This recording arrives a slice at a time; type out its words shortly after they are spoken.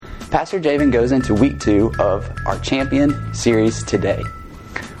Pastor Javen goes into week 2 of our Champion series today.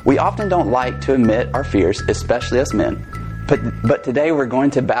 We often don't like to admit our fears, especially us men, but today we're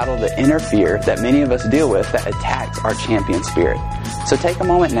going to battle the inner fear that many of us deal with that attacks our champion spirit. So take a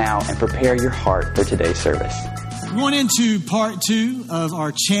moment now and prepare your heart for today's service. We're going into part 2 of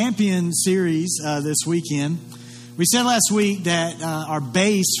our Champion series this weekend. We said last week that our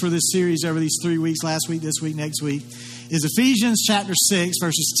base for this series over these 3 weeks, last week, this week, next week, is Ephesians chapter 6,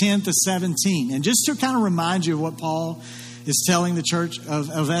 verses 10 to 17. And just to kind of remind you of what Paul is telling the church of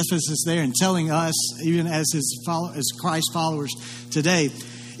Ephesus there and telling us, even as as Christ followers today,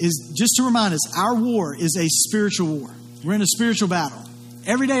 is just to remind us, our war is a spiritual war. We're in a spiritual battle.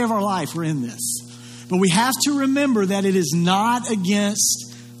 Every day of our life, we're in this. But we have to remember that it is not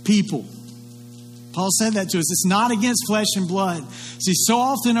against people. Paul said that to us. It's not against flesh and blood. See, so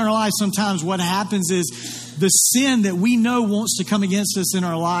often in our life, sometimes what happens is the sin that we know wants to come against us in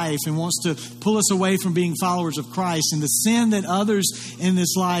our life and wants to pull us away from being followers of Christ, and the sin that others in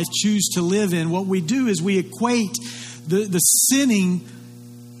this life choose to live in, what we do is we equate the sinning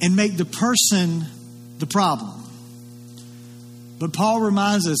and make the person the problem. But Paul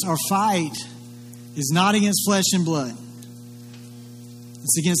reminds us our fight is not against flesh and blood.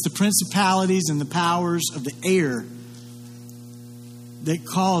 It's against the principalities and the powers of the air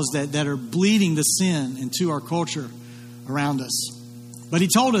that are bleeding the sin into our culture around us. But he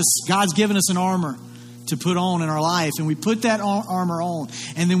told us God's given us an armor to put on in our life, and we put that armor on,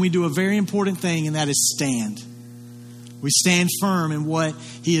 and then we do a very important thing, and that is stand. We stand firm in what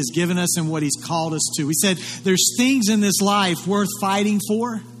he has given us and what he's called us to. We said there's things in this life worth fighting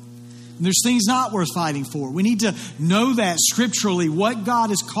for, and there's things not worth fighting for. We need to know that scripturally, what God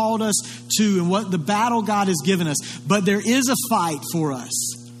has called us to and what the battle God has given us. But there is a fight for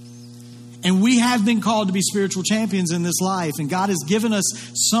us. And we have been called to be spiritual champions in this life. And God has given us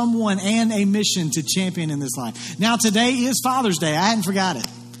someone and a mission to champion in this life. Now, today is Father's Day. I hadn't forgot it.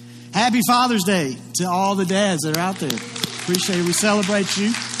 Happy Father's Day to all the dads that are out there. Appreciate it. We celebrate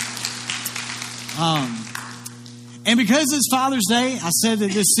you. And because it's Father's Day, I said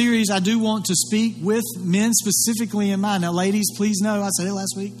that this series, I do want to speak with men specifically in mind. Now, ladies, please know, I said it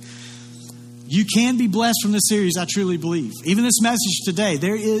last week, you can be blessed from this series, I truly believe. Even this message today,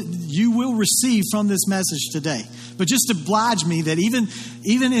 you will receive from this message today. But just oblige me that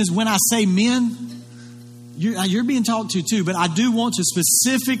even as when I say men, you're being talked to too, but I do want to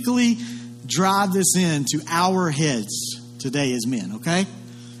specifically drive this into our heads today as men, okay?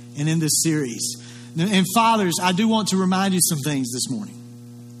 And in this series. And fathers, I do want to remind you some things this morning.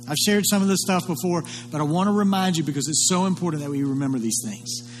 I've shared some of this stuff before, but I want to remind you because it's so important that we remember these things.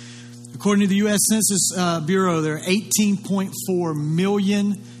 According to the U.S. Census Bureau, there are 18.4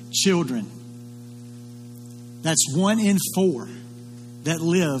 million children. That's 1 in 4 that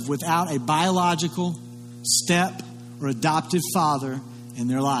live without a biological, step, or adoptive father in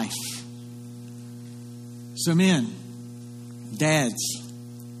their life. So men, dads,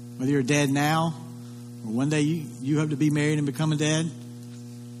 whether you're a dad now, or one day you hope to be married and become a dad,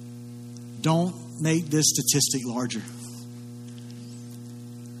 don't make this statistic larger.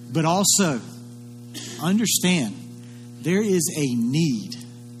 But also, understand there is a need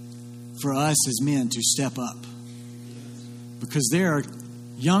for us as men to step up. Because there are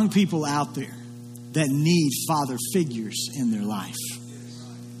young people out there that need father figures in their life.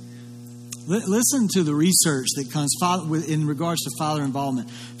 Listen to the research that comes in regards to father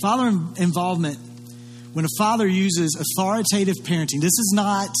involvement. Father involvement, when a father uses authoritative parenting, this is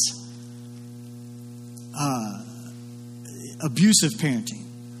not abusive parenting.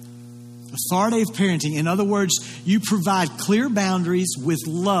 Authoritative parenting, in other words, you provide clear boundaries with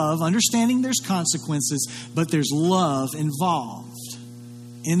love, understanding there's consequences, but there's love involved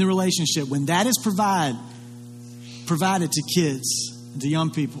in the relationship. When that is provided to kids, to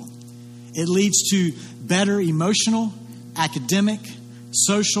young people, it leads to better emotional, academic,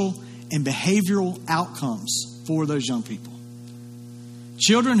 social, and behavioral outcomes for those young people.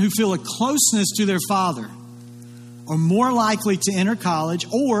 Children who feel a closeness to their father are more likely to enter college,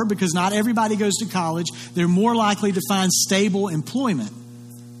 or because not everybody goes to college, they're more likely to find stable employment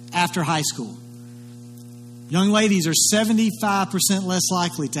after high school. Young ladies are 75% less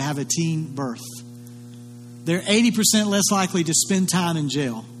likely to have a teen birth. They're 80% less likely to spend time in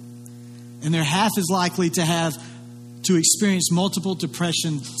jail. And they're half as likely to experience multiple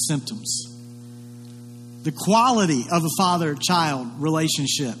depression symptoms. The quality of a father-child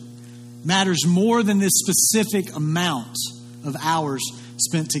relationship matters more than this specific amount of hours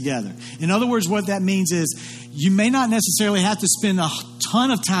spent together. In other words, what that means is you may not necessarily have to spend a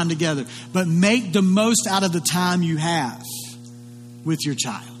ton of time together, but make the most out of the time you have with your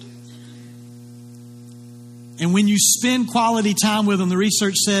child. And when you spend quality time with them, the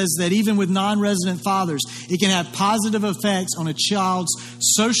research says that even with non-resident fathers, it can have positive effects on a child's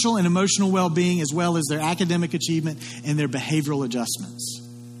social and emotional well-being, as well as their academic achievement and their behavioral adjustments.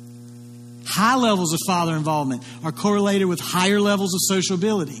 High levels of father involvement are correlated with higher levels of social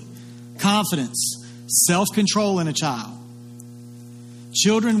ability, confidence, self-control in a child.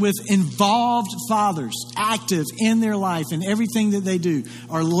 Children with involved fathers, active in their life and everything that they do,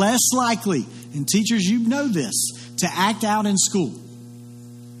 are less likely, and teachers, you know this, to act out in school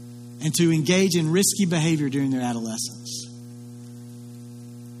and to engage in risky behavior during their adolescence.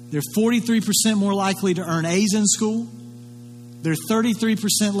 They're 43% more likely to earn A's in school. They're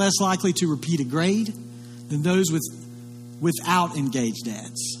 33% less likely to repeat a grade than those without engaged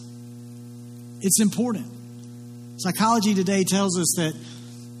dads. It's important. Psychology today tells us that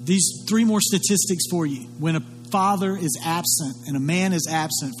these 3 more statistics for you. When a father is absent and a man is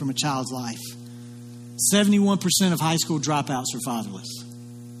absent from a child's life, 71% of high school dropouts are fatherless.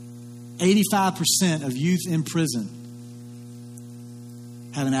 85% of youth in prison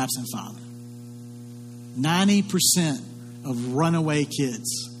have an absent father. 90% of runaway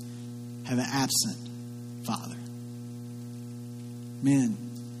kids have an absent father. Men,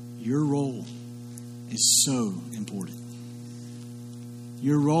 your role is so important.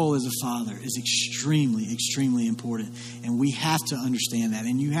 Your role as a father is extremely, extremely important. And we have to understand that.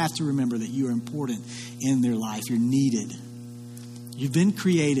 And you have to remember that you are important in their life. You're needed. You've been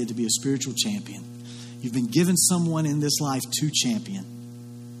created to be a spiritual champion. You've been given someone in this life to champion.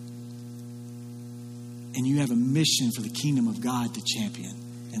 And you have a mission for the kingdom of God to champion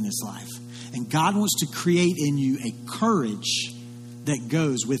in this life. And God wants to create in you a courage that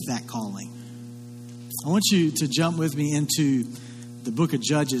goes with that calling. I want you to jump with me into the book of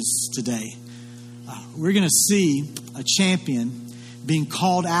Judges today. We're going to see a champion being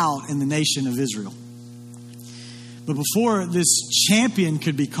called out in the nation of Israel. But before this champion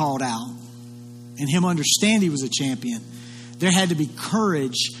could be called out and him understand he was a champion, there had to be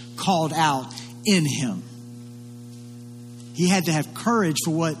courage called out in him. He had to have courage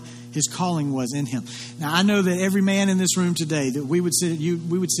for what his calling was in him. Now, I know that every man in this room today, that we would sit here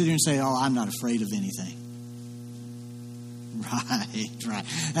and say, "Oh, I'm not afraid of anything." Right.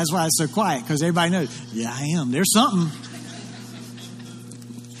 That's why it's so quiet, because everybody knows, yeah, I am. There's something.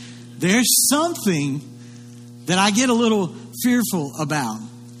 There's something that I get a little fearful about.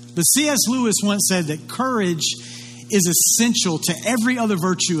 But C.S. Lewis once said that courage is essential to every other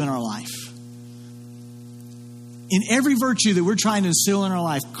virtue in our life. In every virtue that we're trying to instill in our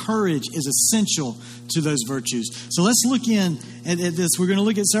life, courage is essential to those virtues. So let's look in at this. We're going to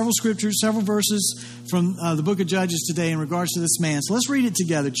look at several scriptures, several verses from the book of Judges today in regards to this man. So let's read it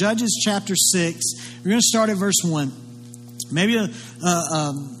together. Judges chapter 6. We're going to start at verse 1. Maybe a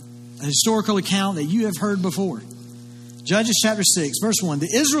historical account that you have heard before. Judges chapter 6, verse 1.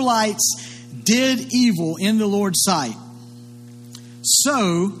 The Israelites did evil in the Lord's sight.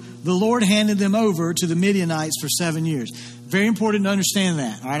 So the Lord handed them over to the Midianites for 7 years. Very important to understand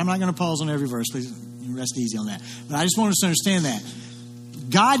that. All right, I'm not going to pause on every verse. Please rest easy on that. But I just want us to understand that.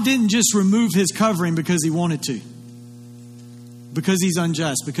 God didn't just remove his covering because he wanted to. Because he's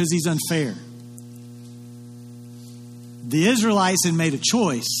unjust. Because he's unfair. The Israelites had made a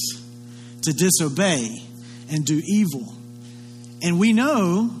choice to disobey and do evil. And we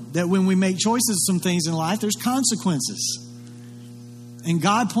know that when we make choices of some things in life, there's consequences. And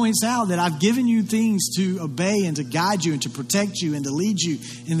God points out that I've given you things to obey and to guide you and to protect you and to lead you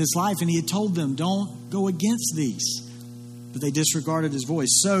in this life. And he had told them, don't go against these. But they disregarded his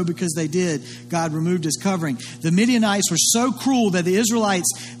voice. So because they did, God removed his covering. The Midianites were so cruel that the Israelites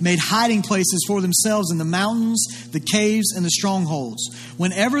made hiding places for themselves in the mountains, the caves, and the strongholds.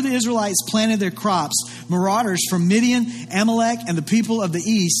 Whenever the Israelites planted their crops, marauders from Midian, Amalek, and the people of the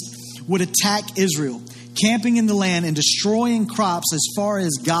east would attack Israel, camping in the land and destroying crops as far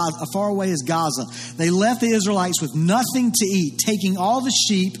away as Gaza. They left the Israelites with nothing to eat, taking all the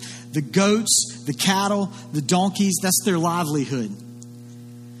sheep, the goats, the cattle, the donkeys. That's their livelihood.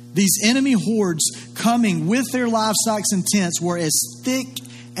 These enemy hordes coming with their livestock and tents were as thick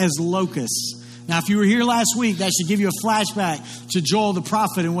as locusts. Now, if you were here last week, that should give you a flashback to Joel the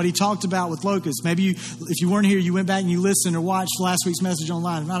prophet and what he talked about with locusts. Maybe if you weren't here, you went back and you listened or watched last week's message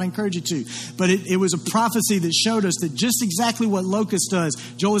online. I'd encourage you to. But it was a prophecy that showed us that just exactly what locust does,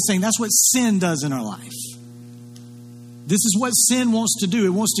 Joel is saying that's what sin does in our life. This is what sin wants to do. It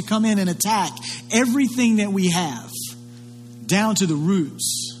wants to come in and attack everything that we have down to the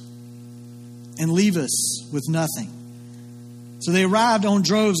roots and leave us with nothing. So they arrived on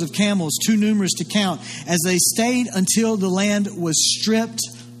droves of camels, too numerous to count, as they stayed until the land was stripped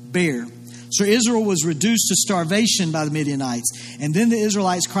bare. So Israel was reduced to starvation by the Midianites. And then the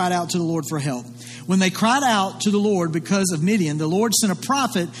Israelites cried out to the Lord for help. When they cried out to the Lord because of Midian, the Lord sent a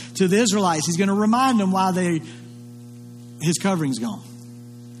prophet to the Israelites. He's going to remind them why his covering's gone.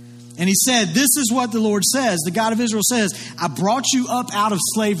 And he said, this is what the Lord says. The God of Israel says, I brought you up out of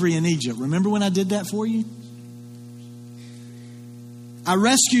slavery in Egypt. Remember when I did that for you? I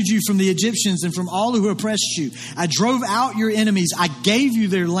rescued you from the Egyptians and from all who oppressed you. I drove out your enemies. I gave you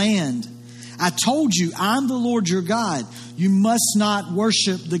their land. I told you, I'm the Lord your God. You must not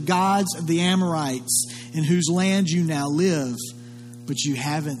worship the gods of the Amorites in whose land you now live, but you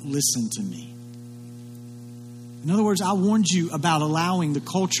haven't listened to me. In other words, I warned you about allowing the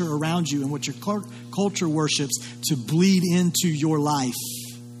culture around you and what your culture worships to bleed into your life.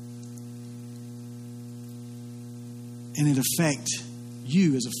 And it affect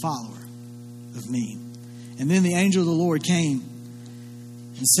you as a follower of me. And then the angel of the Lord came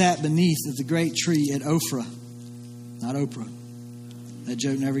and sat beneath the great tree at Ophrah. Not Oprah. That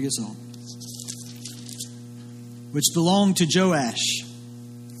joke never gets old. Which belonged to Joash,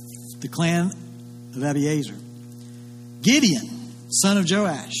 the clan of Abiezer. Gideon, son of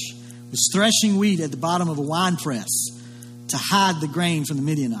Joash, was threshing wheat at the bottom of a winepress to hide the grain from the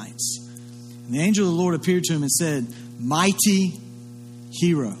Midianites. And the angel of the Lord appeared to him and said, Mighty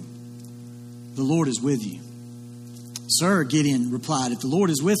hero, the Lord is with you. Sir, Gideon replied, if the Lord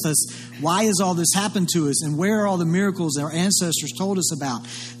is with us, why has all this happened to us? And where are all the miracles our ancestors told us about?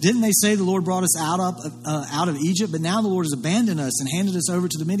 Didn't they say the Lord brought us out of Egypt? But now the Lord has abandoned us and handed us over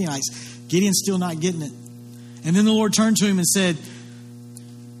to the Midianites. Gideon's still not getting it. And then the Lord turned to him and said,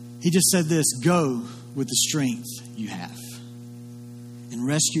 he just said this, go with the strength you have and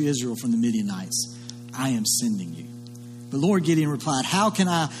rescue Israel from the Midianites. I am sending you. But Lord, Gideon replied, how can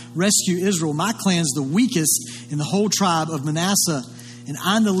I rescue Israel? My clan's the weakest in the whole tribe of Manasseh, and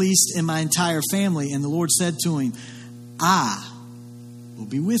I'm the least in my entire family. And the Lord said to him, I will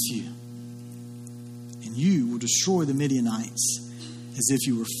be with you, and you will destroy the Midianites as if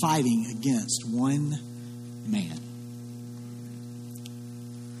you were fighting against one man.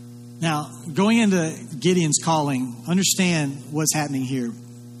 Now, going into Gideon's calling, understand what's happening here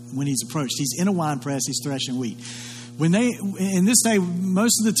when he's approached. He's in a wine press, he's threshing wheat. In this day,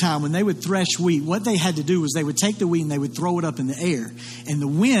 most of the time when they would thresh wheat, what they had to do was they would take the wheat and they would throw it up in the air. And the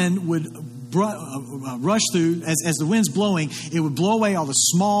wind would rush through. As the wind's blowing, it would blow away all the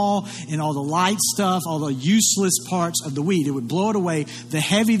small and all the light stuff, all the useless parts of the wheat. It would blow it away. The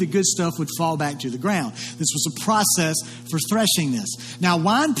heavy, the good stuff would fall back to the ground. This was a process for threshing this. Now,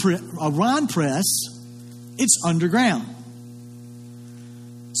 a wine press, it's underground.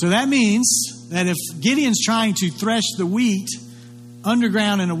 So that means that if Gideon's trying to thresh the wheat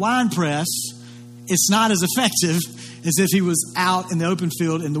underground in a wine press, it's not as effective as if he was out in the open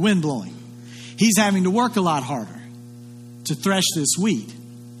field in the wind blowing. He's having to work a lot harder to thresh this wheat.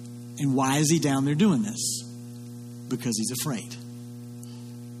 And why is he down there doing this? Because he's afraid.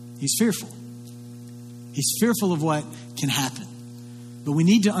 He's fearful. He's fearful of what can happen. But we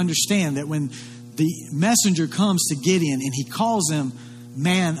need to understand that when the messenger comes to Gideon and he calls him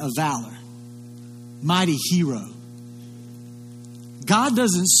man of valor, mighty hero, God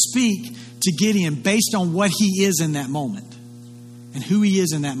doesn't speak to Gideon based on what he is in that moment and who he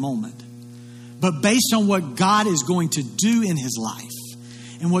is in that moment, but based on what God is going to do in his life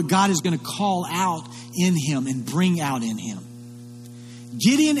and what God is going to call out in him and bring out in him.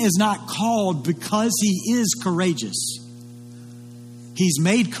 Gideon is not called because he is courageous. He's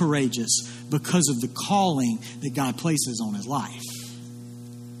made courageous because of the calling that God places on his life.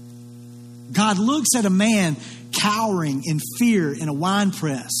 God looks at a man cowering in fear in a wine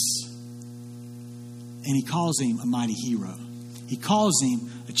press, and he calls him a mighty hero. He calls him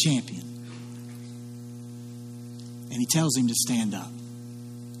a champion. And he tells him to stand up.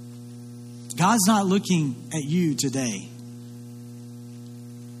 God's not looking at you today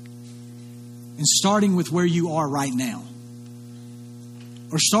and starting with where you are right now,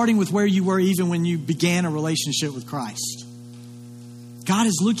 or starting with where you were even when you began a relationship with Christ. God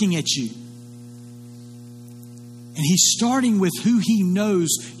is looking at you. And he's starting with who he knows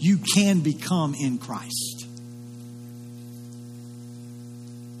you can become in Christ.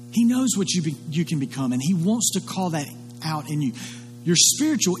 He knows what you can become, and he wants to call that out in you. Your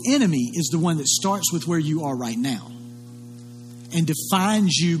spiritual enemy is the one that starts with where you are right now and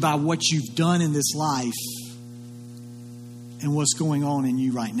defines you by what you've done in this life and what's going on in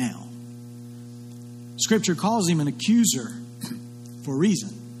you right now. Scripture calls him an accuser for a reason.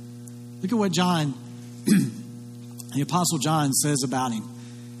 Look at what the Apostle John says about him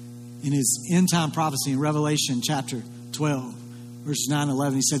in his end time prophecy in Revelation chapter 12, Verses 9 and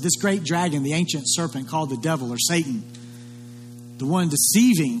 11, he said, this great dragon, the ancient serpent called the devil or Satan, the one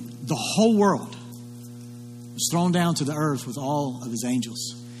deceiving the whole world, was thrown down to the earth with all of his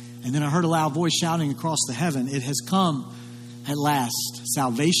angels. And then I heard a loud voice shouting across the heaven, it has come at last,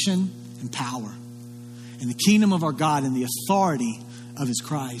 salvation and power, and the kingdom of our God and the authority of his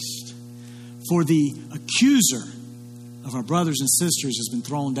Christ. For the accuser of our brothers and sisters has been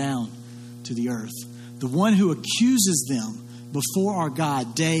thrown down to the earth, the one who accuses them before our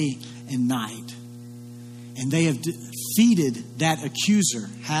God day and night. And they have defeated that accuser.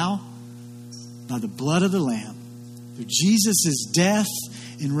 How? By the blood of the Lamb, through Jesus' death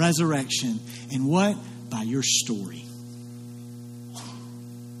and resurrection. And what? By your story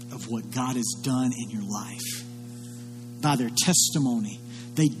of what God has done in your life. By their testimony.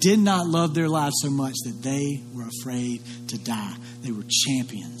 They did not love their lives so much that they were afraid to die. They were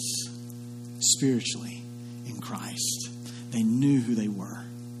champions spiritually in Christ. They knew who they were.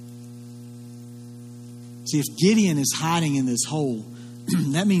 See, if Gideon is hiding in this hole,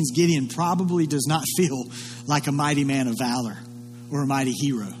 that means Gideon probably does not feel like a mighty man of valor or a mighty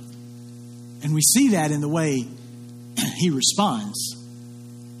hero. And we see that in the way he responds.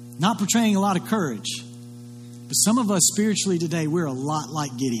 Not portraying a lot of courage. But some of us spiritually today, we're a lot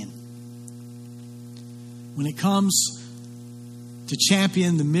like Gideon. When it comes to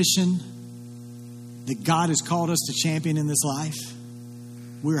champion the mission that God has called us to champion in this life,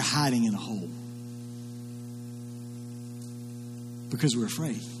 we're hiding in a hole. Because we're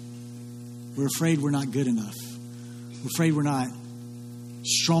afraid. We're afraid we're not good enough. We're afraid we're not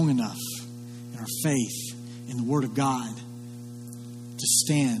strong enough in our faith in the Word of God to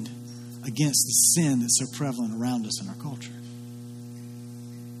stand against the sin that's so prevalent around us in our culture.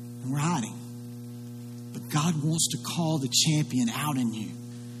 And we're hiding. But God wants to call the champion out in you.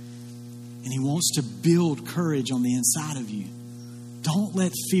 And He wants to build courage on the inside of you. Don't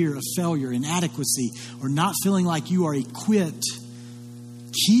let fear of failure, inadequacy, or not feeling like you are equipped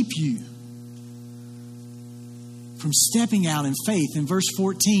keep you from stepping out in faith. In verse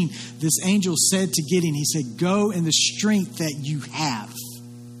 14, this angel said to Gideon, he said, go in the strength that you have.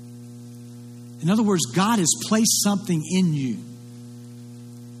 In other words, God has placed something in you.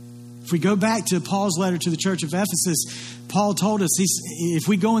 If we go back to Paul's letter to the church of Ephesus, Paul told us, if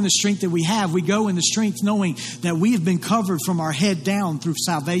we go in the strength that we have, we go in the strength knowing that we have been covered from our head down through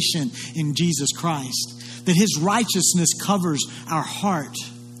salvation in Jesus Christ. That His righteousness covers our heart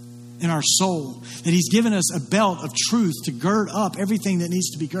and our soul. That He's given us a belt of truth to gird up everything that needs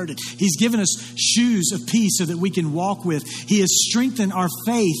to be girded. He's given us shoes of peace so that we can walk with. He has strengthened our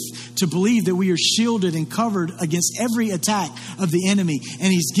faith to believe that we are shielded and covered against every attack of the enemy.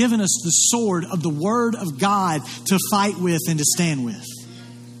 And He's given us the sword of the Word of God to fight with and to stand with.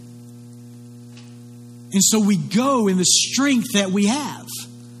 And so we go in the strength that we have.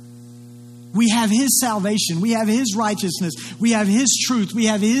 We have His salvation. We have His righteousness. We have His truth. We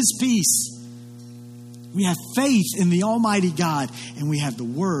have His peace. We have faith in the Almighty God. And we have the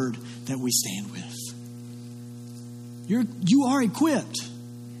Word that we stand with. You are equipped.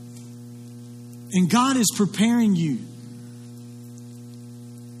 And God is preparing you.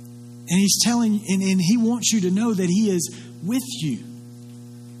 And He's telling you, and He wants you to know that He is with you.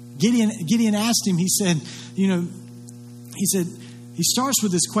 Gideon asked him, he said, he starts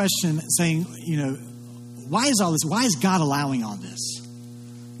with this question saying, why is all this? Why is God allowing all this?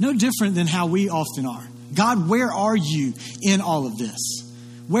 No different than how we often are. God, where are you in all of this?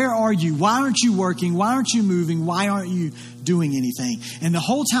 Where are you? Why aren't you working? Why aren't you moving? Why aren't you doing anything? And the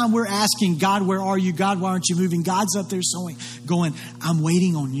whole time we're asking, God, where are you? God, why aren't you moving? God's up there going, I'm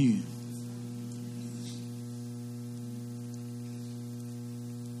waiting on you.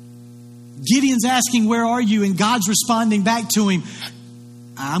 Gideon's asking, where are you? And God's responding back to him,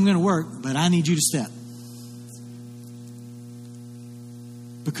 I'm going to work, but I need you to step.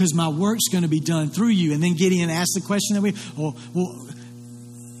 Because my work's going to be done through you. And then Gideon asked the question me?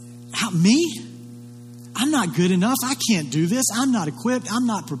 I'm not good enough. I can't do this. I'm not equipped. I'm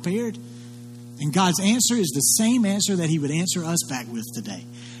not prepared. And God's answer is the same answer that He would answer us back with today.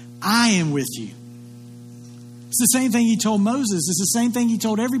 I am with you. It's the same thing He told Moses. It's the same thing He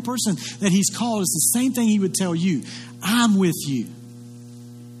told every person that He's called. It's the same thing He would tell you. I'm with you.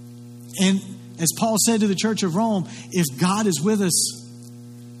 And as Paul said to the church of Rome, if God is with us,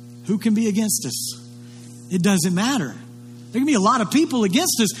 who can be against us? It doesn't matter. There can be a lot of people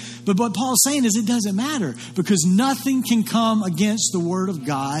against us, but what Paul's saying is it doesn't matter because nothing can come against the Word of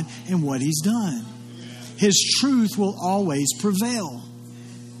God and what He's done. His truth will always prevail.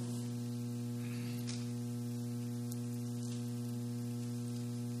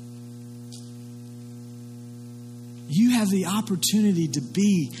 you have the opportunity to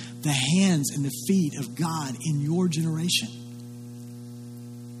be the hands and the feet of God in your generation.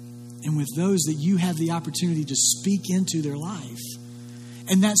 And with those that you have the opportunity to speak into their life.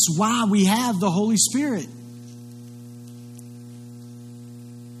 And that's why we have the Holy Spirit.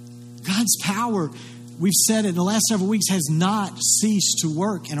 God's power, we've said it in the last several weeks, has not ceased to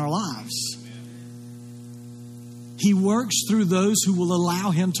work in our lives. He works through those who will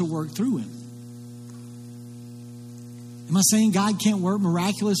allow him to work through him. Am I saying God can't work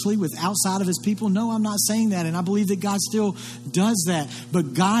miraculously with outside of his people? No, I'm not saying that. And I believe that God still does that.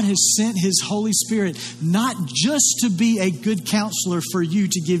 But God has sent his Holy Spirit not just to be a good counselor for you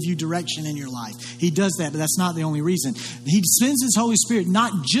to give you direction in your life. He does that, but that's not the only reason. He sends his Holy Spirit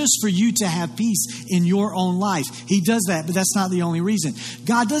not just for you to have peace in your own life. He does that, but that's not the only reason.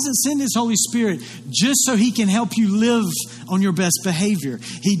 God doesn't send his Holy Spirit just so he can help you live on your best behavior.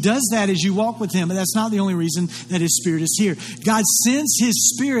 He does that as you walk with him, but that's not the only reason that his Spirit is here. God sends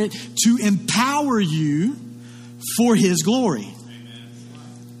his Spirit to empower you for his glory.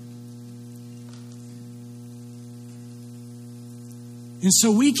 And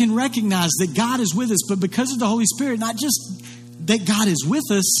so we can recognize that God is with us, but because of the Holy Spirit, not just that God is with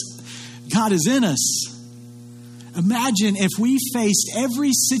us, God is in us. Imagine if we faced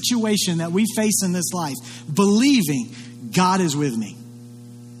every situation that we face in this life believing God is with me.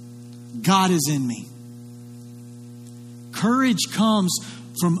 God is in me. Courage comes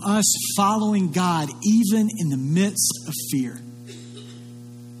from us following God even in the midst of fear.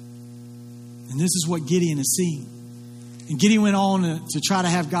 And this is what Gideon is seeing. And Gideon went on to try to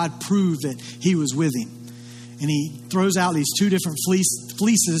have God prove that he was with him. And he throws out these two different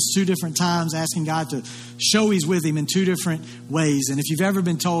fleeces 2 different times, asking God to show he's with him in 2 different ways. And if you've ever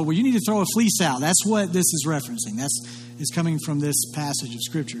been told, well, you need to throw a fleece out, that's what this is referencing. It's coming from this passage of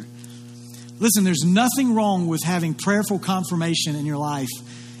Scripture. Listen, there's nothing wrong with having prayerful confirmation in your life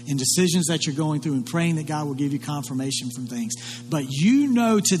in decisions that you're going through and praying that God will give you confirmation from things. But you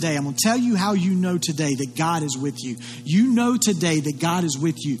know today, I'm going to tell you how you know today that God is with you. You know today that God is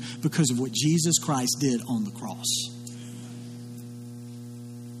with you because of what Jesus Christ did on the cross.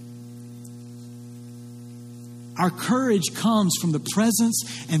 Our courage comes from the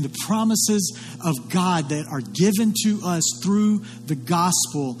presence and the promises of God that are given to us through the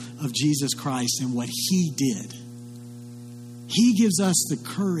gospel of Jesus Christ and what he did. He gives us the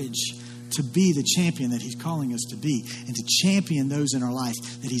courage to be the champion that he's calling us to be and to champion those in our life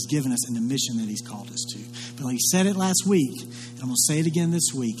that he's given us in the mission that he's called us to. But like he said it last week, and I'm going to say it again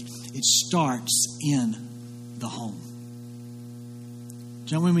this week, it starts in the home.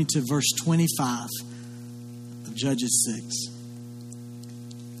 Jump with me to verse 25 of Judges 6.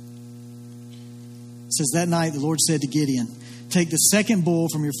 It says, that night the Lord said to Gideon, take the second bull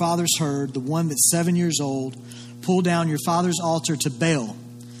from your father's herd, the one that's 7 years old, pull down your father's altar to Baal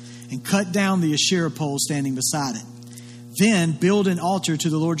and cut down the Asherah pole standing beside it. Then build an altar to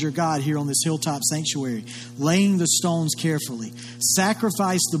the Lord your God here on this hilltop sanctuary, laying the stones carefully.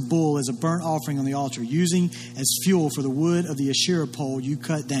 Sacrifice the bull as a burnt offering on the altar, using as fuel for the wood of the Asherah pole you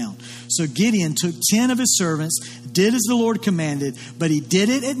cut down. So Gideon took 10 of his servants, did as the Lord commanded, but he did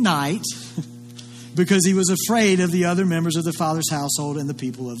it at night because he was afraid of the other members of the father's household and the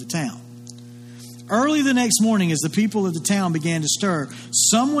people of the town. Early the next morning, as the people of the town began to stir,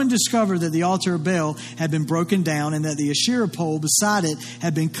 someone discovered that the altar of Baal had been broken down and that the Asherah pole beside it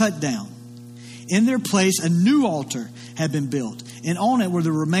had been cut down. In their place, a new altar had been built, and on it were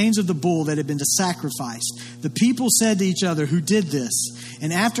the remains of the bull that had been sacrificed. The people said to each other, who did this?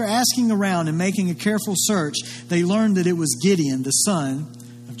 And after asking around and making a careful search, they learned that it was Gideon, the son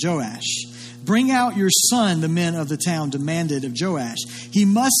of Joash. Bring out your son, the men of the town demanded of Joash. He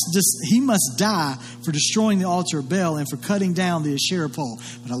must die for destroying the altar of Baal and for cutting down the Asherah pole.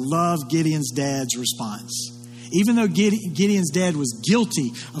 But I love Gideon's dad's response. Even though Gideon's dad was guilty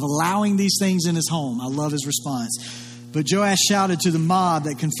of allowing these things in his home, I love his response. But Joash shouted to the mob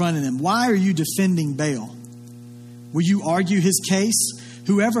that confronted him, why are you defending Baal? Will you argue his case?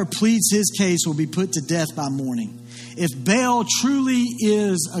 Whoever pleads his case will be put to death by morning. If Baal truly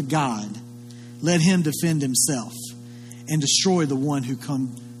is a god, let him defend himself and destroy the one who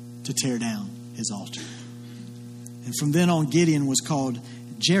come to tear down his altar. And from then on, Gideon was called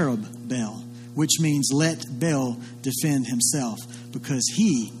Jerubbaal, which means let Baal defend himself, because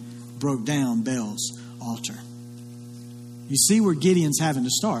he broke down Baal's altar. You see where Gideon's having to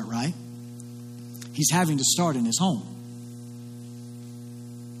start, right? He's having to start in his home.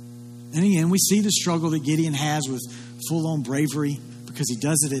 And again, we see the struggle that Gideon has with full-on bravery because he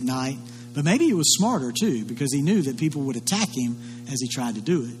does it at night. But maybe he was smarter too, because he knew that people would attack him as he tried to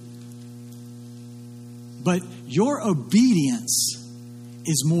do it. But Your obedience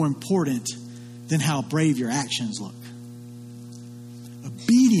is more important than how brave your actions look.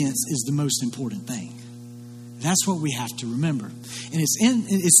 Obedience is the most important thing. That's what we have to remember. And it's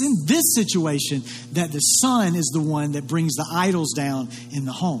in this situation that the son is the one that brings the idols down in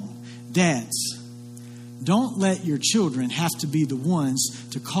the home. Dads, don't let your children have to be the ones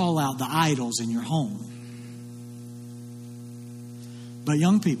to call out the idols in your home. But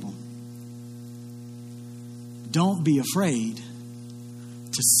young people, don't be afraid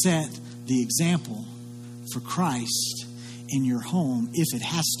to set the example for Christ in your home if it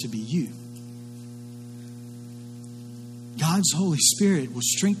has to be you. God's Holy Spirit will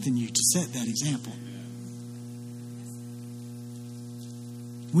strengthen you to set that example.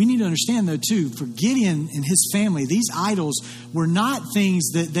 We need to understand, though, too, for Gideon and his family, these idols were not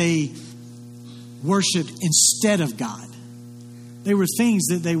things that they worshiped instead of God. They were things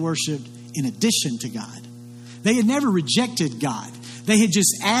that they worshiped in addition to God. They had never rejected God. They had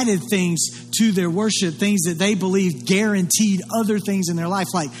just added things to their worship, things that they believed guaranteed other things in their life,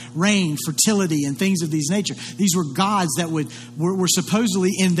 like rain, fertility, and things of these nature. These were gods that were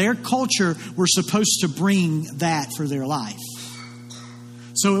supposedly, in their culture, were supposed to bring that for their life.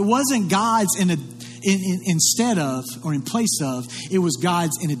 So it wasn't gods instead of or in place of, it was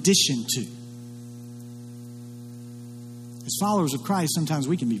gods in addition to. As followers of Christ, sometimes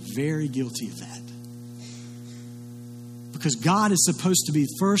we can be very guilty of that. Because God is supposed to be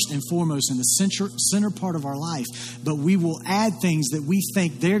first and foremost in the center part of our life. But we will add things that we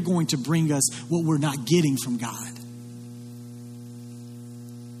think they're going to bring us what we're not getting from God.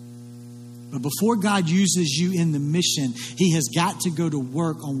 But before God uses you in the mission, He has got to go to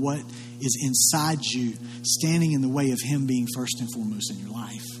work on what is inside you, standing in the way of Him being first and foremost in your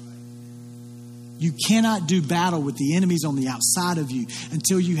life. You cannot do battle with the enemies on the outside of you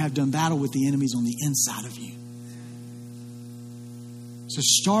until you have done battle with the enemies on the inside of you. So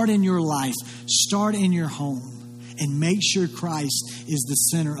start in your life, start in your home, and make sure Christ is the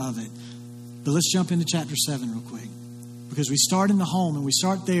center of it. But let's jump into chapter 7 real quick. Because we start in the home and we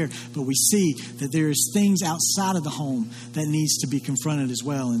start there, but we see that there is things outside of the home that needs to be confronted as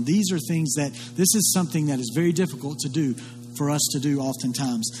well. And these are things that, this is something that is very difficult to do, for us to do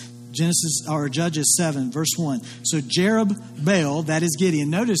oftentimes. Judges 7, verse 1. So Jerubbaal, that is Gideon,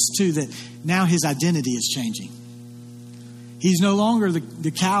 notice too that now his identity is changing. He's no longer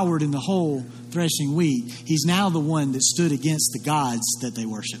the coward in the hole threshing wheat. He's now the one that stood against the gods that they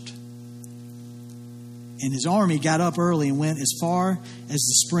worshipped. And his army got up early and went as far as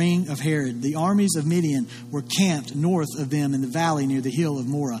the spring of Harod. The armies of Midian were camped north of them in the valley near the hill of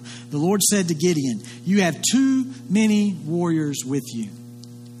Moreh. The Lord said to Gideon, "You have too many warriors with you.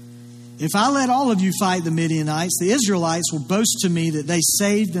 If I let all of you fight the Midianites, the Israelites will boast to me that they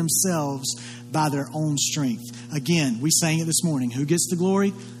saved themselves by their own strength." Again, we sang it this morning. Who gets the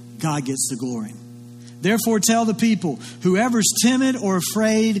glory? God gets the glory. Therefore tell the people, whoever's timid or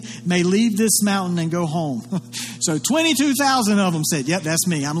afraid may leave this mountain and go home. So 22,000 of them said, "Yep, that's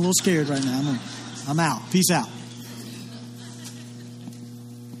me. I'm a little scared right now. I'm out. Peace out."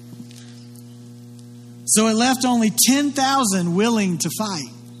 So it left only 10,000 willing to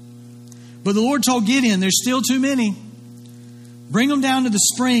fight. But the Lord told Gideon, "There's still too many. Bring them down to the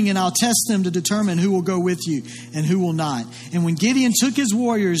spring, and I'll test them to determine who will go with you and who will not." And when Gideon took his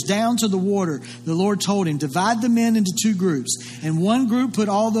warriors down to the water, the Lord told him, "Divide the men into two groups. And one group put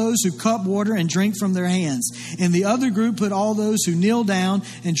all those who cup water and drink from their hands. And the other group put all those who kneel down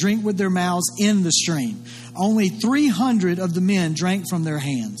and drink with their mouths in the stream." Only 300 of the men drank from their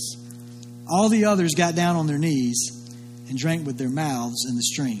hands. All the others got down on their knees and drank with their mouths in the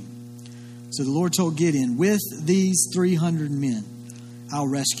stream. So the Lord told Gideon, "With these 300 men, I'll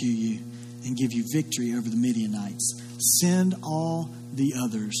rescue you and give you victory over the Midianites. Send all the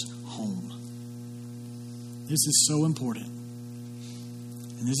others home." This is so important.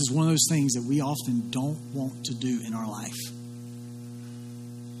 And this is one of those things that we often don't want to do in our life.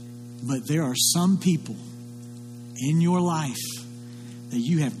 But there are some people in your life that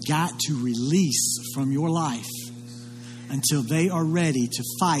you have got to release from your life until they are ready to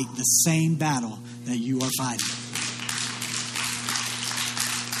fight the same battle that you are fighting.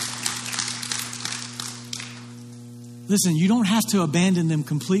 Listen, you don't have to abandon them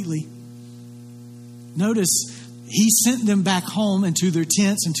completely. Notice, He sent them back home and to their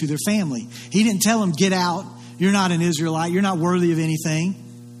tents and to their family. He didn't tell them, "Get out. You're not an Israelite. You're not worthy of anything.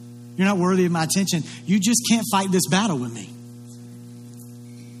 You're not worthy of my attention. You just can't fight this battle with me."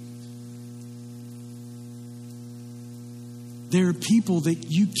 There are people that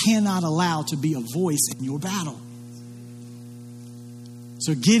you cannot allow to be a voice in your battle.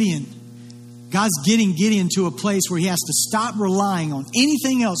 So Gideon God's getting Gideon to a place where he has to stop relying on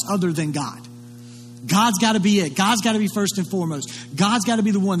anything else other than God. God's got to be it. God's got to be first and foremost. God's got to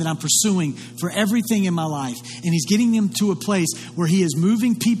be the one that I'm pursuing for everything in my life. And he's getting him to a place where he is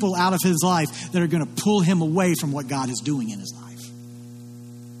moving people out of his life that are going to pull him away from what God is doing in his life.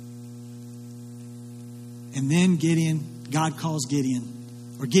 And then God calls Gideon,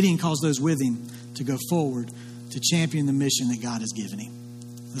 or Gideon calls those with him to go forward to champion the mission that God has given him.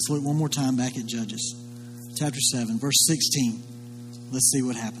 Let's look one more time back at Judges, chapter 7, verse 16. Let's see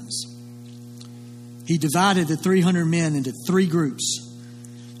what happens. He divided the 300 men into 3 groups,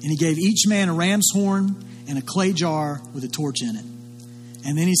 and he gave each man a ram's horn and a clay jar with a torch in it.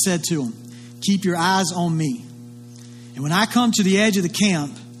 And then he said to them, keep your eyes on me. And when I come to the edge of the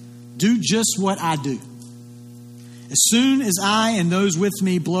camp, do just what I do. As soon as I and those with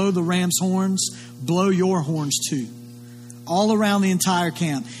me blow the ram's horns, blow your horns too, all around the entire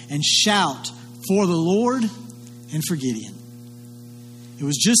camp, and shout for the Lord and for Gideon. It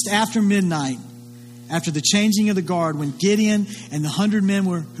was just after midnight, after the changing of the guard, when Gideon and the 100 men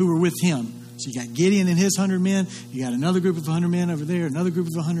who were with him. So you got Gideon and his 100 men. You got another group of 100 men over there, another group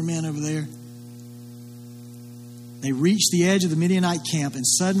of 100 men over there. They reached the edge of the Midianite camp, and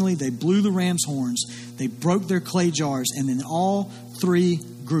suddenly they blew the ram's horns. They broke their clay jars, and then all 3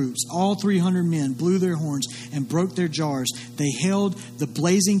 groups, all 300 men, blew their horns and broke their jars. They held the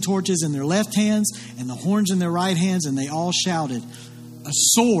blazing torches in their left hands and the horns in their right hands, and they all shouted, a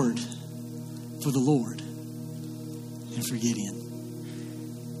sword for the Lord and for Gideon.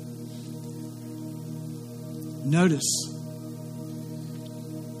 Notice.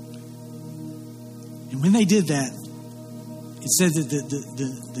 And when they did that, it says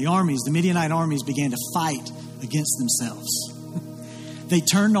that the armies, the Midianite armies, began to fight against themselves. They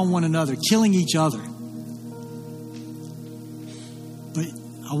turned on one another, killing each other. But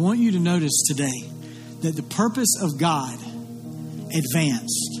I want you to notice today that the purpose of God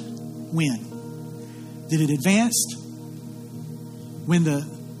advanced. When? Did it advance when the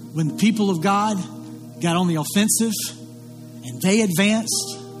people of God got on the offensive and they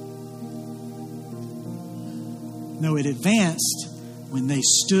advanced? No, it advanced when they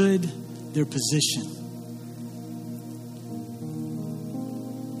stood their position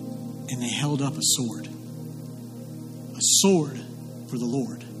and they held up a sword. A sword for the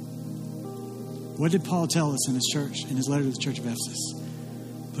Lord. What did Paul tell us in his church, in his letter to the church of Ephesus?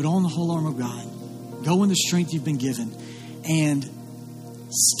 Put on the whole armor of God. Go in the strength you've been given and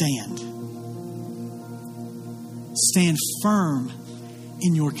stand. Stand firm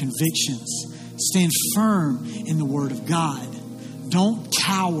in your convictions. Stand firm in the Word of God. Don't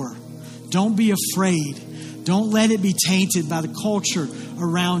cower. Don't be afraid. Don't let it be tainted by the culture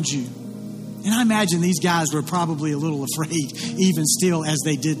around you. And I imagine these guys were probably a little afraid even still as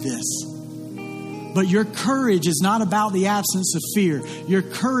they did this. But your courage is not about the absence of fear. Your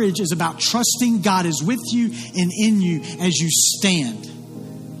courage is about trusting God is with you and in you as you stand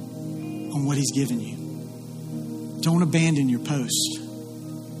on what He's given you. Don't abandon your post.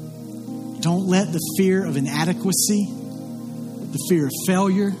 Don't let the fear of inadequacy, the fear of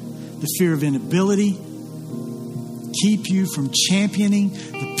failure, the fear of inability keep you from championing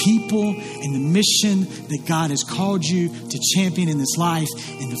the people and the mission that God has called you to champion in this life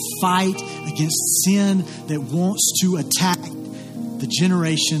and to fight against sin that wants to attack the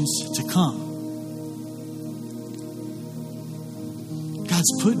generations to come.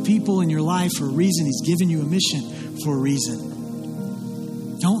 God's put people in your life for a reason. He's given you a mission for a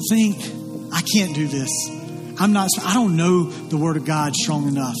reason. Don't think, I can't do this. I don't know the Word of God strong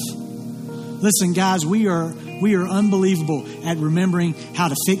enough. Listen, guys, we are unbelievable at remembering how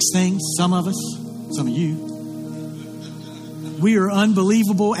to fix things. Some of us, some of you. We are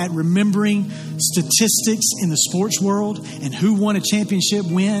unbelievable at remembering statistics in the sports world and who won a championship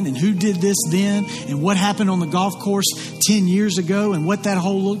when and who did this then and what happened on the golf course 10 years ago and what that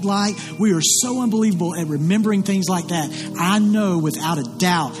hole looked like. We are so unbelievable at remembering things like that. I know without a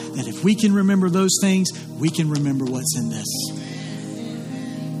doubt that if we can remember those things, we can remember what's in this.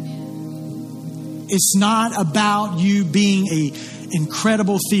 It's not about you being an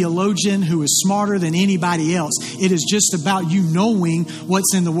incredible theologian who is smarter than anybody else. It is just about you knowing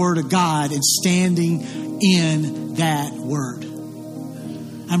what's in the Word of God and standing in that Word.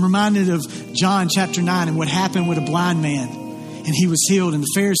 I'm reminded of John chapter 9 and what happened with a blind man. and he was healed. And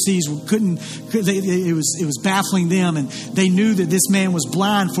the Pharisees it was baffling them, and they knew that this man was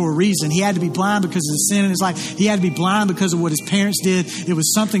blind for a reason. He had to be blind because of the sin in his life. He had to be blind because of what his parents did. It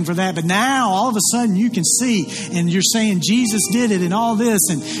was something for that. But now, all of a sudden, you can see, and you're saying Jesus did it and all this,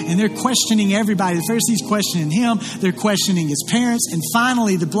 and they're questioning everybody. The Pharisees questioning him. They're questioning his parents. And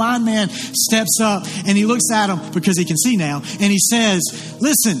finally, the blind man steps up, and he looks at them because he can see now, and he says,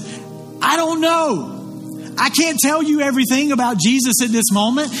 listen, I don't know. I can't tell you everything about Jesus at this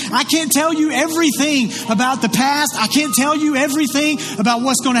moment. I can't tell you everything about the past. I can't tell you everything about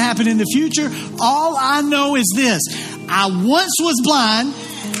what's going to happen in the future. All I know is this. I once was blind.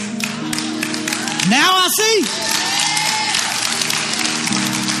 Now I see.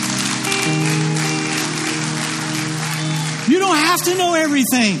 You don't have to know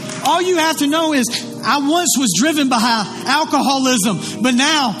everything. All you have to know is I once was driven by alcoholism, but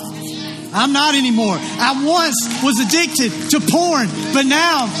now I'm not anymore. I once was addicted to porn, but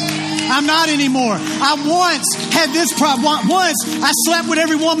now I'm not anymore. I once had this problem. Once I slept with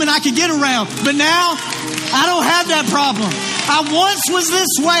every woman I could get around, but now I don't have that problem. I once was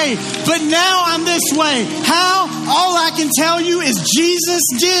this way, but now I'm this way. How? All I can tell you is Jesus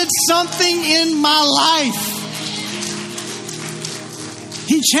did something in my life.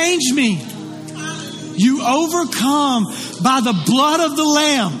 He changed me. You overcome by the blood of the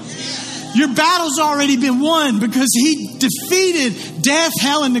Lamb. Your battle's already been won because he defeated death,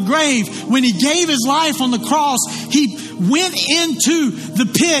 hell, and the grave. When he gave his life on the cross, he went into the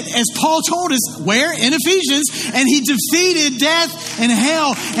pit, as Paul told us, where? In Ephesians. And he defeated death and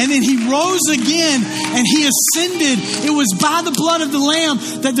hell. And then he rose again and he ascended. It was by the blood of the Lamb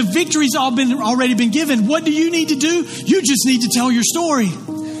that the victory's already been given. What do you need to do? You just need to tell your story.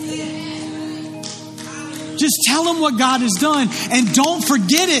 Just tell them what God has done. And don't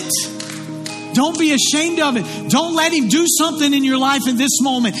forget it. Don't be ashamed of it. Don't let him do something in your life in this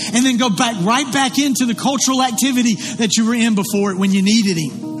moment and then go right back into the cultural activity that you were in before when you needed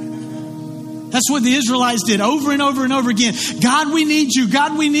him. That's what the Israelites did over and over and over again. God, we need you.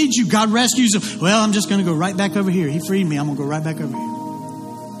 God, we need you. God rescues them. Well, I'm just going to go right back over here. He freed me. I'm going to go right back over here.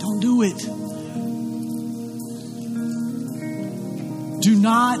 Don't do it. Do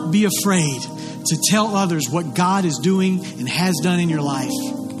not be afraid to tell others what God is doing and has done in your life.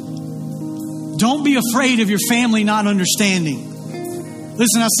 Don't be afraid of your family not understanding.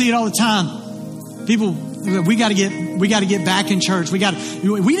 Listen, I see it all the time. People, we got to get back in church. We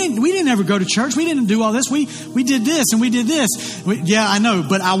didn't ever go to church. We didn't do all this. We did this and we did this. Yeah, I know,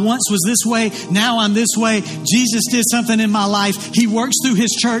 but I once was this way. Now I'm this way. Jesus did something in my life. He works through his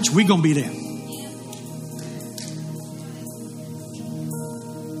church. We're going to be there.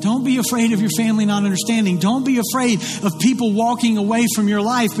 Don't be afraid of your family not understanding. Don't be afraid of people walking away from your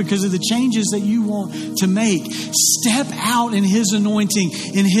life because of the changes that you want to make. Step out in his anointing,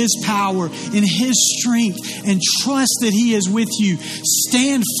 in his power, in his strength, and trust that he is with you.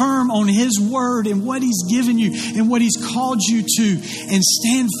 Stand firm on his word and what he's given you and what he's called you to. And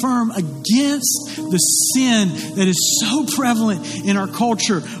stand firm against the sin that is so prevalent in our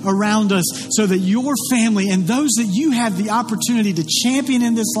culture around us, so that your family and those that you have the opportunity to champion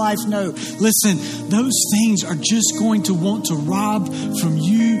in this life know, listen, those things are just going to want to rob from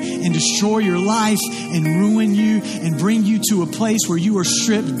you and destroy your life and ruin you and bring you to a place where you are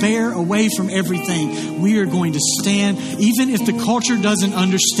stripped bare away from everything. We are going to stand, even if the culture doesn't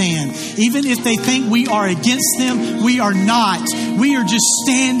understand, even if they think we are against them, we are not. We are just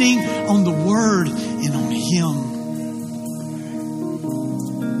standing on the word and on him.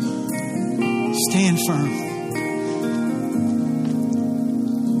 Stand firm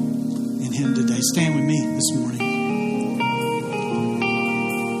in him today. Stand with me this morning.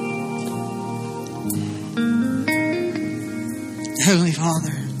 Heavenly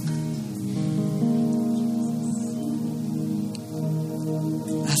Father,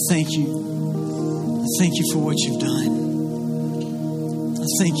 I thank you. I thank you for what you've done. I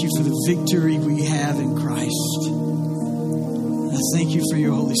thank you for the victory we have in Christ. I thank you for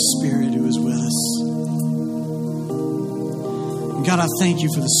your Holy Spirit who is with us. And God, I thank you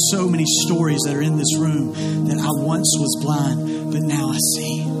for the so many stories that are in this room that I once was blind, but now I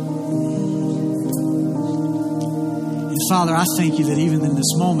see. And Father, I thank you that even in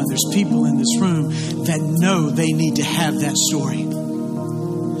this moment, there's people in this room that know they need to have that story.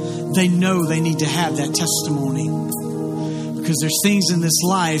 They know they need to have that testimony, because there's things in this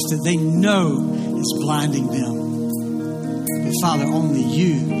life that they know is blinding them. But Father, only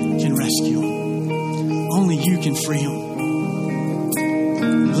you can rescue them. Only you can free them.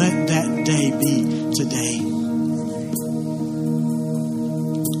 Let that day be today.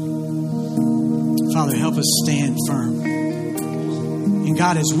 Father, help us stand firm. And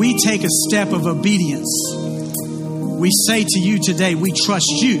God, as we take a step of obedience, we say to you today, we trust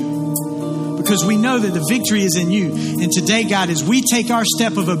you because we know that the victory is in you. And today, God, as we take our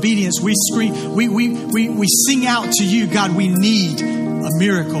step of obedience, we scream, we sing out to you, God, we need a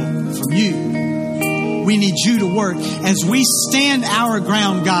miracle from you. We need you to work. As we stand our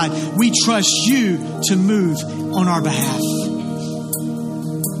ground, God, we trust you to move on our behalf.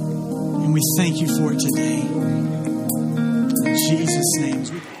 And we thank you for it today. In Jesus' name.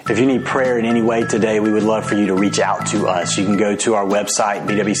 If you need prayer in any way today, we would love for you to reach out to us. You can go to our website,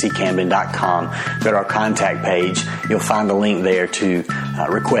 bwccamden.com, go to our contact page. You'll find a link there to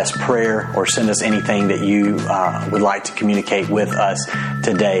request prayer or send us anything that you would like to communicate with us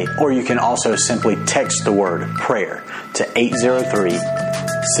today. Or you can also simply text the word prayer to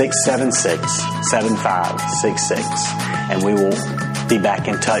 803-676-7566. And we will be back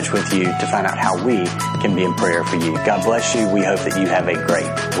in touch with you to find out how we can be in prayer for you. God bless you. We hope that you have a great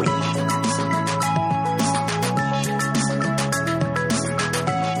week.